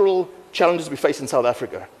structural challenges we face in South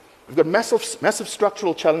Africa. We've got massive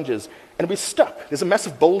structural challenges, and we're stuck. There's a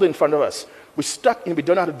massive boulder in front of us. We're stuck, and we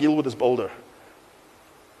don't know how to deal with this boulder.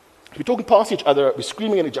 We're talking past each other, we're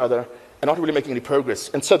screaming at each other, and not really making any progress.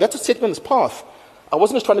 And so that's what set me on this path. I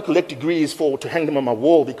wasn't just trying to collect degrees to hang them on my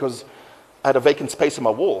wall because I had a vacant space on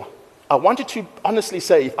my wall. I wanted to honestly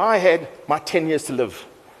say, if I had my 10 years to live,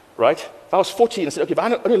 right? If I was 40 and I said, okay, if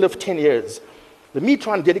I only live 10 years, let me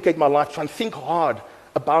try and dedicate my life, try and think hard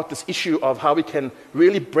about this issue of how we can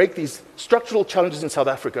really break these structural challenges in South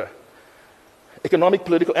Africa, economic,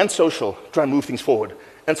 political, and social, try and move things forward.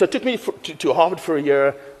 And so it took me to Harvard for a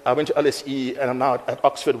year. I went to LSE, and I'm now at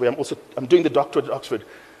Oxford, where I'm doing the doctorate at Oxford,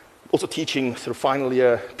 also teaching sort of final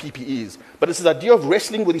year PPEs. But it's this idea of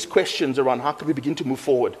wrestling with these questions around how can we begin to move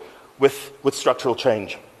forward with structural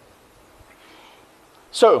change.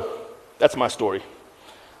 So that's my story.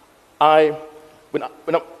 When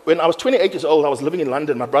I was 28 years old, I was living in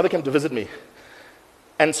London. My brother came to visit me.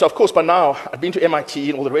 And so, of course, by now, I'd been to MIT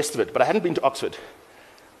and all the rest of it, but I hadn't been to Oxford,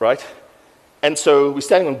 right? And so we're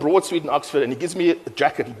standing on Broad Street in Oxford, and he gives me a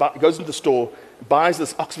jacket. He goes into the store, buys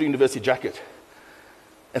this Oxford University jacket,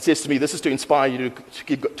 and says to me, this is to inspire you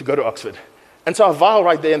to go to Oxford. And so I vow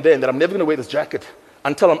right there and then that I'm never going to wear this jacket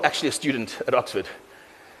until I'm actually a student at Oxford.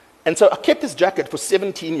 And so I kept this jacket for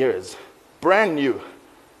 17 years, brand new.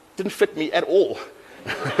 Didn't fit me at all.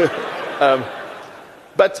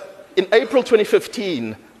 But in April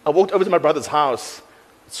 2015, I walked over to my brother's house,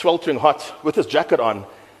 sweltering hot, with his jacket on,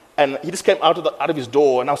 and he just came out of his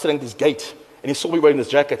door, and I was sitting at this gate, and he saw me wearing this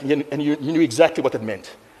jacket, and he knew exactly what that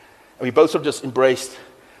meant. And we both sort of just embraced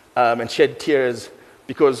and shed tears,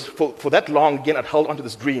 because for that long, again, I'd held onto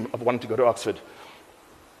this dream of wanting to go to Oxford.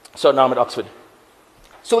 So now I'm at Oxford.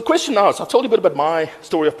 So the question now is, I've told you a bit about my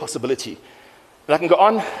story of possibility, and I can go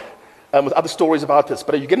on with other stories about this,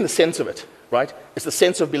 but are you getting the sense of it, right? It's the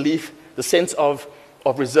sense of belief, the sense of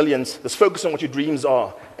resilience, this focus on what your dreams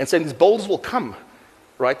are, and saying these boulders will come,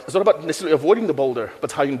 right? It's not about necessarily avoiding the boulder,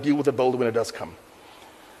 but how you can deal with the boulder when it does come.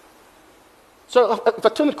 So if I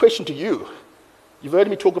turn the question to you, you've heard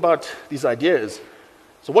me talk about these ideas.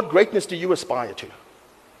 So what greatness do you aspire to,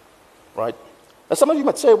 right? Now some of you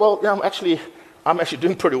might say, well, yeah, I'm actually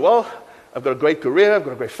doing pretty well. I've got a great career, I've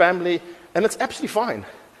got a great family, and that's absolutely fine.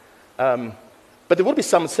 But there will be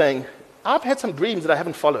some saying, I've had some dreams that I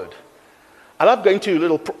haven't followed. I love going to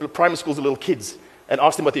little primary schools with little kids and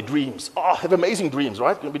ask them about their dreams. Oh, they have amazing dreams,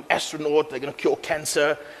 right? They're going to be an astronaut, they're going to cure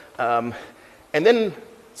cancer. And then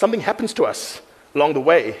something happens to us along the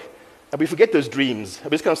way, and we forget those dreams.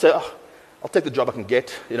 And we just kind of say, oh, I'll take the job I can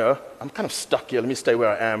get, you know. I'm kind of stuck here, let me stay where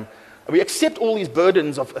I am. And we accept all these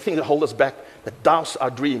burdens of things that hold us back, that douse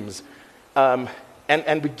our dreams, and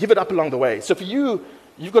we give it up along the way. So for you,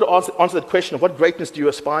 you've got to answer that question of what greatness do you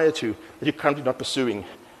aspire to that you're currently not pursuing?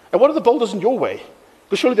 And what are the boulders in your way?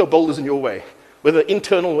 Because surely there are boulders in your way, whether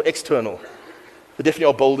internal or external. There definitely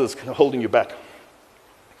are boulders kind of holding you back.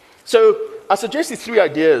 So I suggest these 3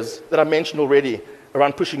 ideas that I mentioned already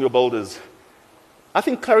around pushing your boulders. I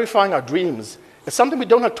think clarifying our dreams is something we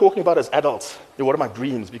don't like talking about as adults. You know, what are my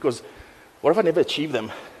dreams? Because what if I never achieve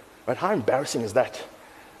them? Right? How embarrassing is that?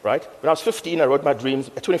 Right? When I was 15, I wrote my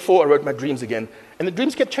dreams. At 24, I wrote my dreams again. And the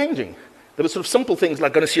dreams kept changing. There were sort of simple things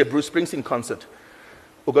like going to see a Bruce Springsteen concert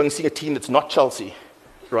or going to see a team that's not Chelsea,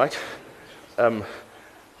 right? But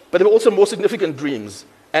there were also more significant dreams.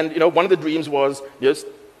 And, you know, one of the dreams was, yes,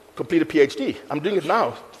 complete a PhD. I'm doing it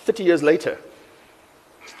now, 30 years later.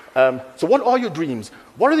 So what are your dreams?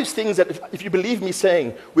 What are these things that, if you believe me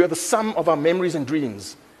saying, we are the sum of our memories and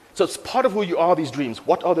dreams? So it's part of who you are, these dreams.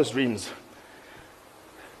 What are those dreams?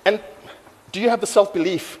 And do you have the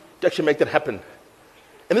self-belief to actually make that happen?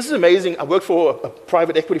 And this is amazing. I worked for a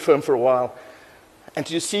private equity firm for a while, and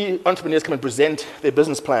to see entrepreneurs come and present their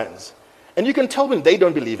business plans. And you can tell when they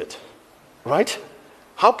don't believe it, right?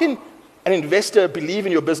 How can an investor believe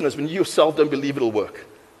in your business when you yourself don't believe it'll work,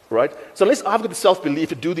 right? So unless I've got the self-belief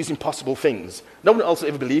to do these impossible things, no one else will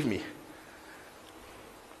ever believe me.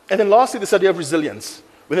 And then lastly, this idea of resilience.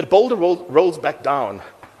 When that boulder rolls back down,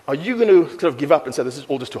 are you going to sort of give up and say, this is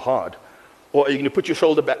all just too hard? Or are you going to put your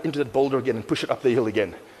shoulder back into that boulder again and push it up the hill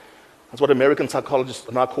again? That's what American psychologists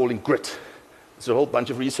are now calling grit. There's a whole bunch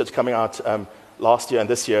of research coming out last year and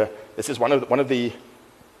this year. This is one of the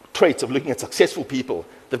traits of looking at successful people.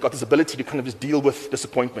 They've got this ability to kind of just deal with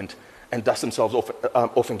disappointment and dust themselves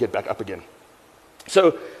off and get back up again.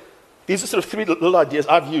 So these are sort of 3 little ideas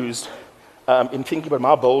I've used in thinking about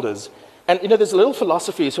my boulders. And, you know, there's a little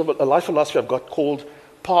philosophy, sort of a life philosophy I've got called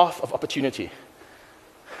Path of Opportunity.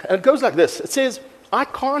 And it goes like this. It says, I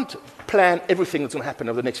can't plan everything that's going to happen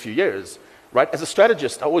over the next few years. Right? As a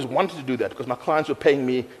strategist, I always wanted to do that because my clients were paying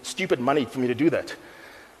me stupid money for me to do that.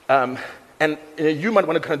 And you know, you might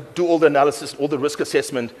want to kind of do all the analysis, all the risk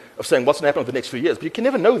assessment of saying what's going to happen over the next few years, but you can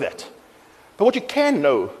never know that. But what you can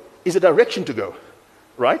know is the direction to go,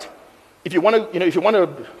 right? If you want to, you know, if you want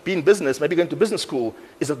to be in business, maybe going to business school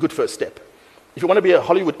is a good first step. If you want to be a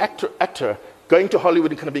Hollywood actor, going to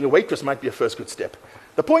Hollywood and kind of being a waitress might be a first good step.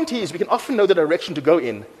 The point is, we can often know the direction to go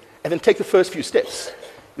in and then take the first few steps.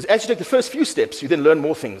 Because as you take the first few steps, you then learn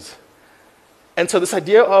more things. And so this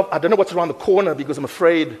idea of, I don't know what's around the corner because I'm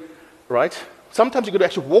afraid, right? Sometimes you've got to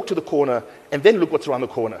actually walk to the corner and then look what's around the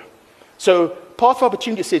corner. So path of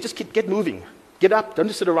opportunity says, just get moving. Get up, don't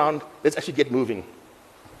just sit around, let's actually get moving.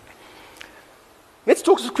 Let's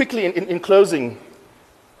talk quickly in closing,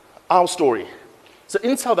 our story. So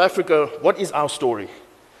in South Africa, what is our story?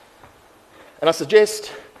 And I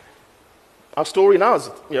suggest our story now is,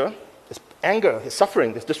 you know, there's anger, there's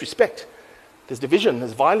suffering, there's disrespect, there's division,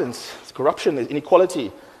 there's violence, there's corruption, there's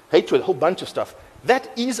inequality, hatred, a whole bunch of stuff. That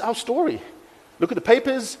is our story. Look at the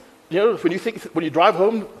papers, you know, when you drive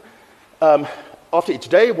home after each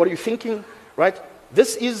day, what are you thinking, right?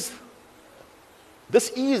 This is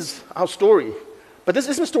our story. But this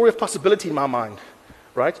isn't a story of possibility in my mind,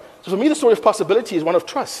 right? So for me, the story of possibility is one of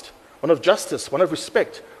trust, one of justice, one of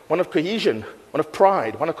respect, one of cohesion, one of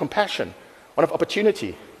pride, one of compassion, one of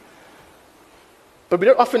opportunity. But we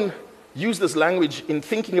don't often use this language in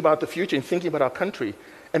thinking about the future, in thinking about our country.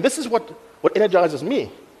 And this is what energizes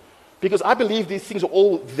me, because I believe these things are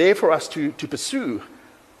all there for us to pursue,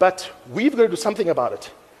 but we've got to do something about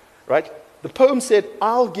it, right? The poem said,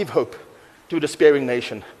 I'll give hope to a despairing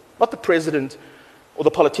nation, not the president or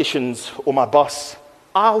the politicians or my boss.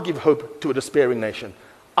 I'll give hope to a despairing nation.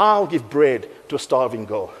 I'll give bread to a starving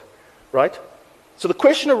girl, right? So the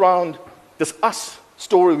question around this us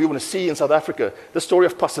story we want to see in South Africa, the story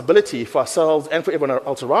of possibility for ourselves and for everyone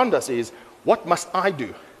else around us is, what must I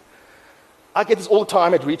do? I get this all the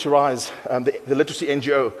time at Reach Arise, the literacy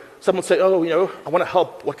NGO. Someone will say, oh, you know, I want to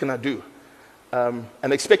help, what can I do? And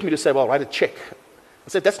they expect me to say, well, write a check. I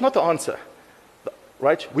said, that's not the answer,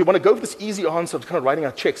 right? We want to go for this easy answer of kind of writing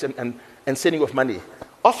our checks and sending off money.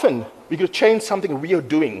 Often, we're going to change something we are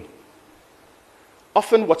doing.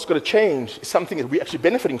 Often, what's going to change is something that we're actually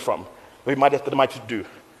benefiting from, we might have to do,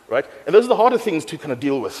 right? And those are the harder things to kind of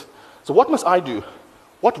deal with. So what must I do?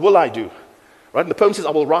 What will I do? Right? And the poem says,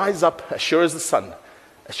 I will rise up as sure as the sun,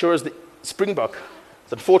 as sure as the springbok.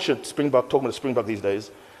 It's unfortunate springbok, talking about a springbok these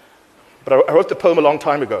days. But I wrote the poem a long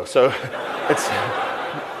time ago, so it's,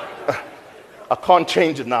 I can't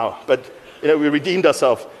change it now. But we redeemed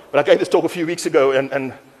ourselves. But I gave this talk a few weeks ago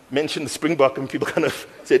and mentioned the springbok, and people kind of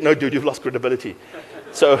said, no, dude, you've lost credibility.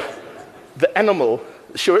 So the animal,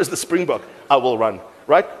 sure as the springbok, I will run.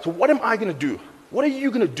 Right? So what am I going to do? What are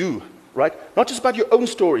you going to do? Right? Not just about your own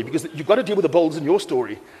story, because you've got to deal with the boulders in your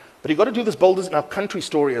story, but you've got to do this boulders in our country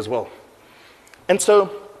story as well. And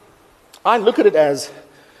so I look at it as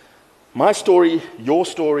my story, your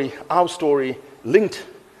story, our story, linked.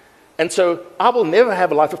 And so I will never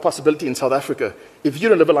have a life of possibility in South Africa if you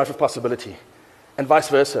don't live a life of possibility, and vice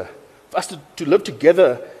versa. For us to live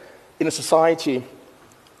together in a society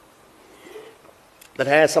that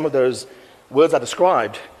has some of those words I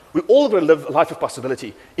described, we all got to live a life of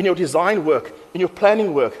possibility in your design work, in your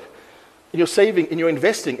planning work, in your saving, in your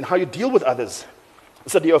investing, in how you deal with others.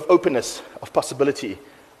 This idea of openness, of possibility,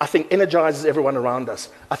 I think energizes everyone around us.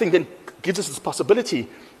 I think then gives us this possibility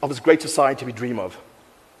of this great society we dream of.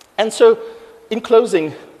 And so, in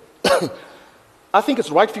closing, I think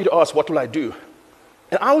it's right for you to ask, what will I do?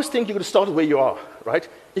 And I always think you're going to start where you are, right?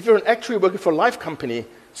 If you're an actuary working for a life company,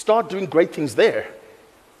 start doing great things there.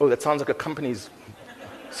 Oh, that sounds like a company's...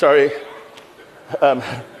 Sorry.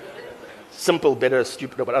 Simple, better,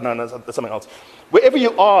 stupid, but I don't know, that's something else. Wherever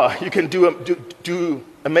you are, you can do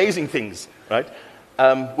amazing things, right?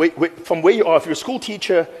 From where you are, if you're a school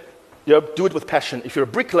teacher, do it with passion. If you're a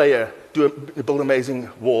bricklayer, build amazing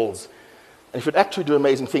walls. And if you're an actor, do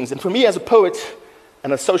amazing things. And for me, as a poet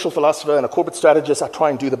and a social philosopher and a corporate strategist, I try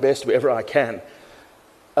and do the best wherever I can.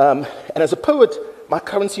 And as a poet, my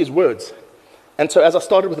currency is words. And so as I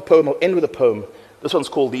started with a poem, I'll end with a poem. This one's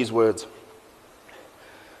called These Words.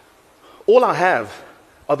 All I have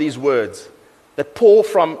are these words that pour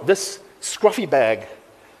from this scruffy bag,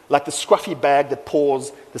 like the scruffy bag that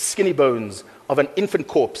pours the skinny bones of an infant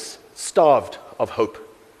corpse starved of hope.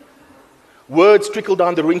 Words trickle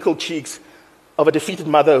down the wrinkled cheeks of a defeated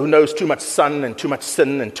mother who knows too much sun and too much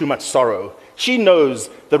sin and too much sorrow. She knows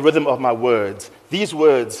the rhythm of my words. These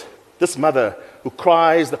words, this mother who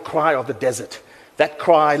cries the cry of the desert, that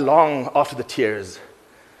cry long after the tears,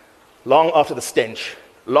 long after the stench,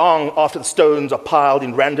 long after the stones are piled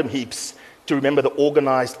in random heaps to remember the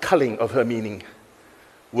organized culling of her meaning.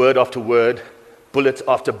 Word after word, bullet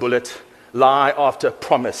after bullet, lie after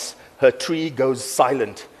promise, her tree goes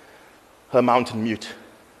silent, her mountain mute.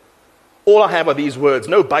 All I have are these words,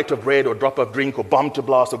 no bite of bread or drop of drink or bomb to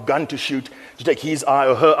blast or gun to shoot to take his eye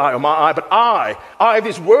or her eye or my eye, but I have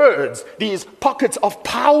these words, these pockets of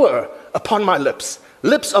power upon my lips,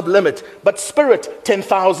 lips of limit, but spirit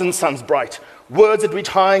 10,000 suns bright, words that reach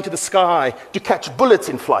high into the sky to catch bullets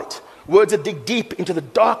in flight, words that dig deep into the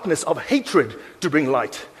darkness of hatred to bring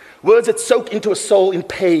light, words that soak into a soul in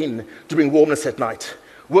pain to bring warmness at night,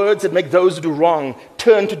 words that make those who do wrong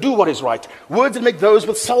turn to do what is right, words that make those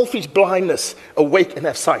with selfish blindness awake and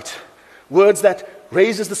have sight, words that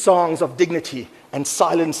raises the songs of dignity and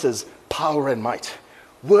silences power and might,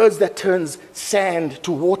 words that turns sand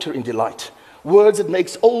to water in delight, words that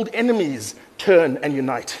makes old enemies turn and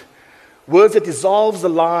unite, words that dissolves the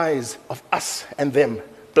lies of us and them,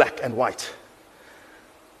 black and white.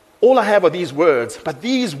 All I have are these words, but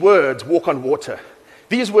these words walk on water.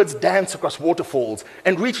 These words dance across waterfalls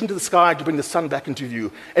and reach into the sky to bring the sun back into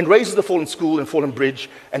view and raises the fallen school and fallen bridge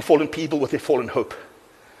and fallen people with their fallen hope.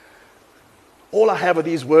 All I have are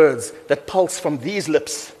these words that pulse from these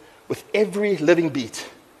lips with every living beat,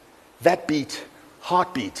 that beat,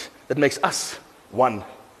 heartbeat that makes us one.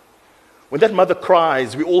 When that mother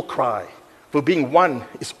cries, we all cry, for being one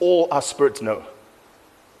is all our spirits know.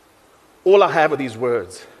 All I have are these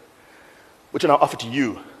words, which I now offer to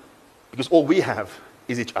you, because all we have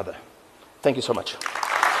is each other. Thank you so much.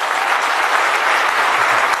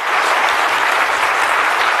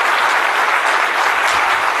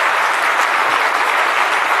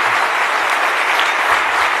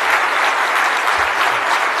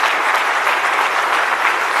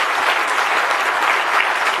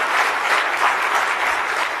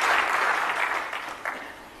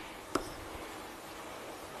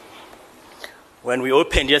 When we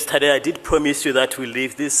opened yesterday, I did promise you that we'll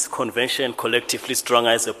leave this convention collectively stronger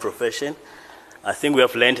as a profession. I think we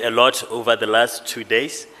have learned a lot over the last 2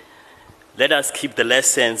 days. Let us keep the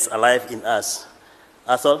lessons alive in us.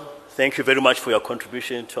 Athol, thank you very much for your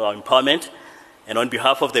contribution to our empowerment. And on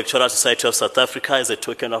behalf of the Actuarial Society of South Africa, as a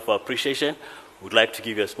token of our appreciation, we'd like to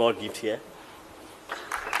give you a small gift here.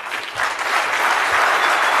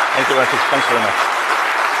 Thank you, Rakesh. Thanks very much.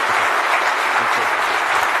 Thank you.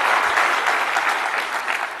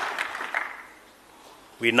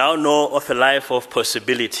 We now know of a life of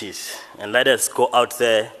possibilities, and let us go out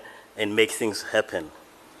there and make things happen.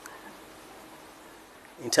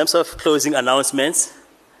 In terms of closing announcements,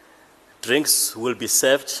 drinks will be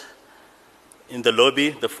served in the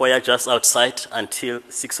lobby, the foyer just outside, until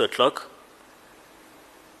 6 o'clock.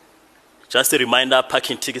 Just a reminder,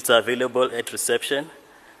 parking tickets are available at reception.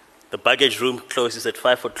 The baggage room closes at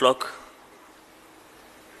 5 o'clock.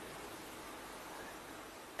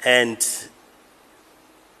 And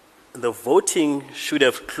the voting should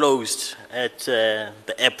have closed at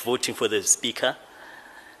the app voting for the speaker.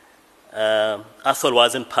 Athol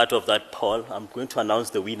wasn't part of that poll. I'm going to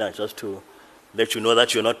announce the winner just to let you know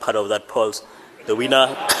that you're not part of that poll. The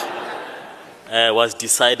winner was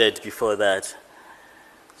decided before that.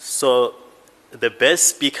 So the best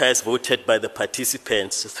speaker as voted by the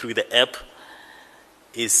participants through the app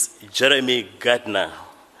is Jeremy Gardner.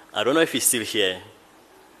 I don't know if he's still here.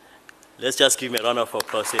 Let's just give him a round of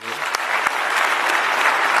applause.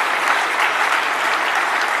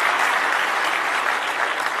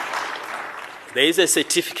 There is a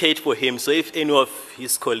certificate for him, so if any of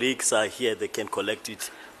his colleagues are here, they can collect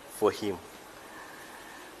it for him.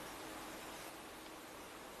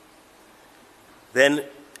 Then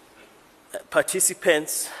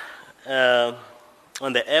participants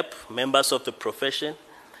on the app, members of the profession,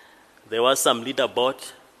 there was some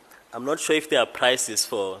leaderboard. I'm not sure if there are prizes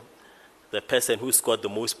for the person who scored the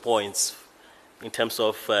most points in terms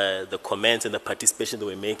of the comments and the participation they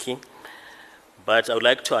were making. But I would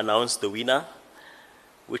like to announce the winner,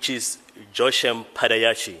 which is Joshem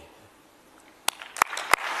Padayachi.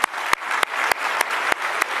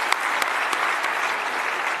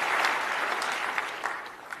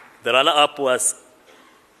 The runner-up was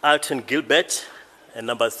Alton Gilbert, and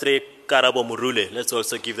number 3, Karabo Murule. Let's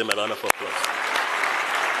also give them a round of applause.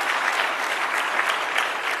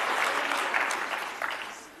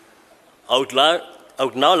 I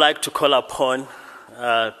would now like to call upon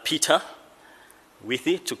Peter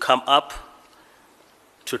Withy to come up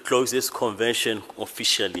to close this convention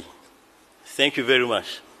officially. Thank you very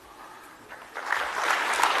much.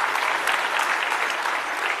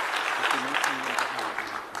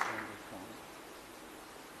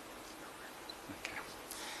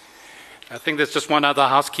 I think there's just one other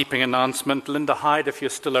housekeeping announcement. Linda Hyde, if you're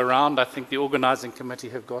still around, I think the organizing committee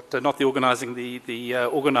have got, not the organizing, the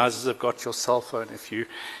organizers have got your cell phone if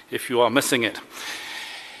you are missing it.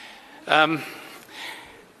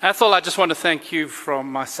 Athol, I just want to thank you from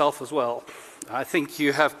myself as well. I think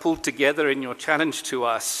you have pulled together in your challenge to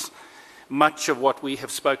us much of what we have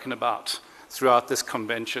spoken about throughout this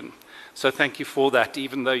convention. So thank you for that,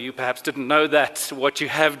 even though you perhaps didn't know that. What you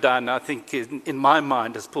have done, I think, in my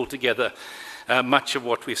mind, has pulled together much of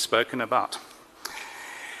what we've spoken about.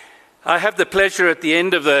 I have the pleasure at the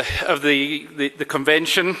end of the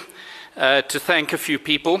convention to thank a few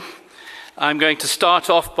people. I'm going to start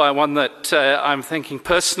off by one that I'm thanking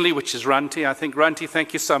personally, which is Ranti. I think, Ranti,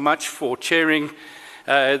 thank you so much for chairing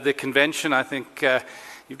the convention. I think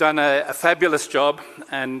you've done a fabulous job,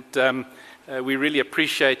 and we really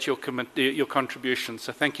appreciate your contribution.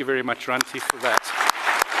 So thank you very much, Ranti, for that.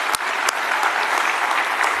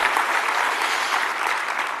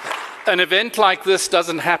 An event like this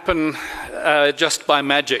doesn't happen just by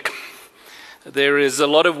magic. There is a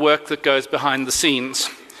lot of work that goes behind the scenes.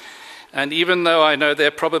 And even though I know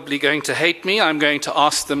they're probably going to hate me, I'm going to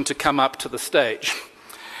ask them to come up to the stage.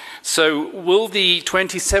 So will the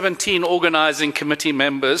 2017 organizing committee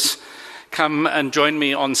members come and join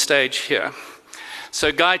me on stage here?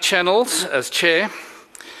 So Guy Channels as chair,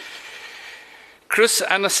 Chris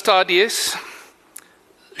Anastasius,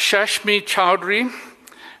 Shashmi Chowdhury,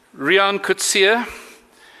 Rian Kutsia,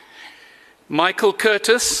 Michael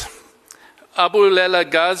Curtis, Abu Lela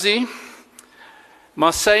Ghazi,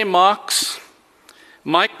 Marseille Marks,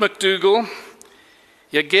 Mike McDougall,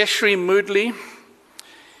 Yageshri Moodley,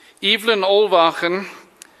 Evelyn Olwachen,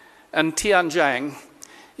 and Tian Zhang.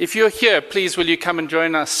 If you're here, please will you come and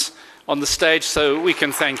join us on the stage so we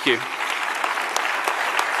can thank you.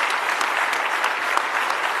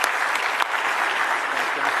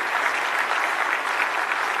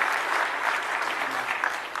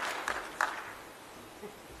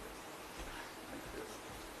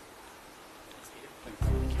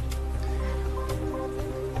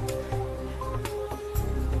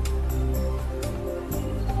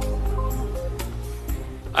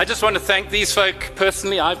 I just want to thank these folk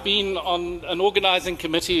personally. I've been on an organizing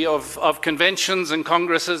committee of conventions and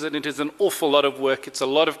congresses, and it is an awful lot of work. It's a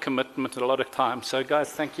lot of commitment, a lot of time. So guys,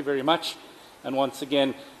 thank you very much. And once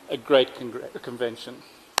again, a great convention.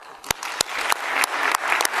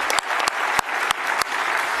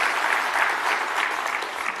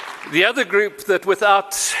 The other group that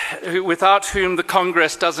without whom the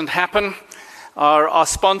Congress doesn't happen are our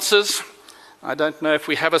sponsors. I don't know if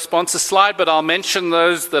we have a sponsor slide, but I'll mention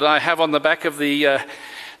those that I have on the back of the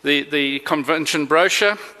convention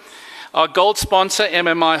brochure. Our gold sponsor,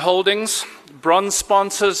 MMI Holdings. Bronze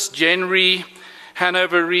sponsors, Genre,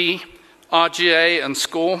 Hanover Re, RGA, and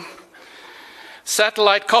SCORE.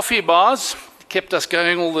 Satellite coffee bars, kept us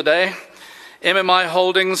going all the day. MMI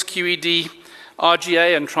Holdings, QED,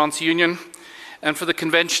 RGA, and TransUnion. And for the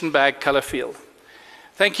convention bag, Colourfield.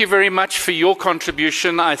 Thank you very much for your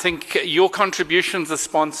contribution. I think your contributions as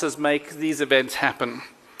sponsors make these events happen.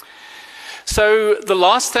 So the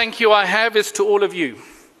last thank you I have is to all of you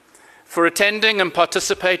for attending and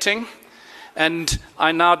participating. And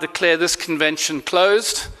I now declare this convention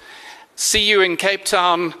closed. See you in Cape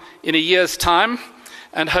Town in a year's time.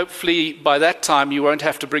 And hopefully by that time you won't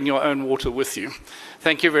have to bring your own water with you.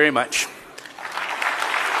 Thank you very much.